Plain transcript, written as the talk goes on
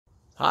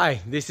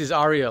Hi, this is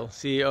Ariel,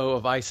 CEO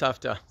of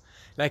iSafta.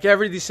 Like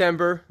every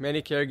December,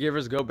 many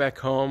caregivers go back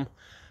home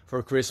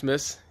for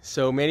Christmas,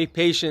 so many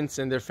patients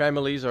and their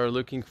families are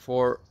looking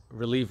for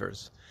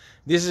relievers.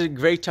 This is a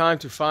great time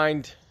to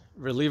find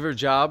reliever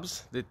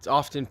jobs that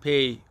often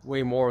pay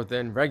way more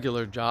than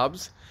regular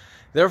jobs.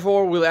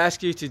 Therefore, we'll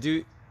ask you to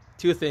do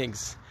two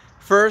things.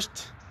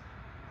 First,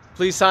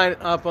 please sign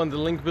up on the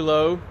link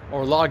below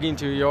or log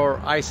into your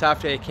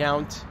iSafta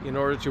account in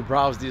order to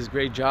browse these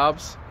great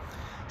jobs.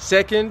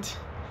 Second,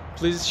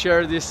 please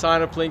share this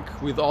sign-up link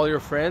with all your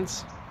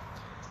friends.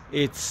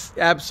 It's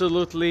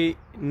absolutely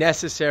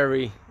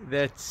necessary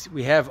that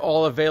we have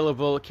all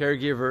available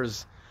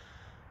caregivers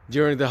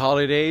during the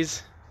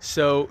holidays,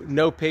 so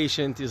no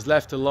patient is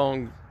left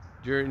alone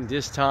during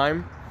this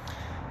time.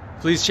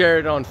 Please share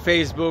it on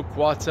Facebook,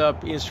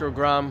 WhatsApp,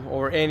 Instagram,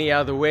 or any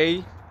other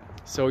way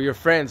so your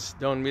friends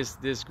don't miss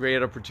this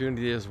great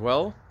opportunity as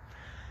well.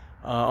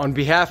 On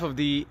behalf of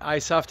the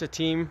iSafta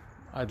team,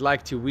 I'd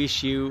like to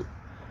wish you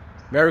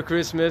Merry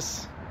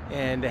Christmas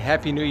and a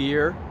Happy New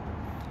Year.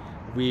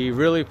 We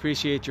really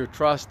appreciate your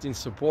trust and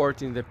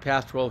support in the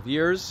past 12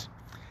 years,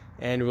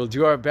 and we'll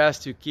do our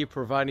best to keep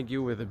providing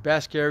you with the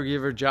best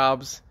caregiver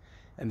jobs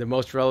and the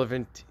most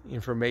relevant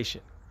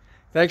information.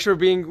 Thanks for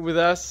being with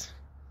us.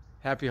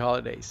 Happy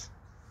holidays.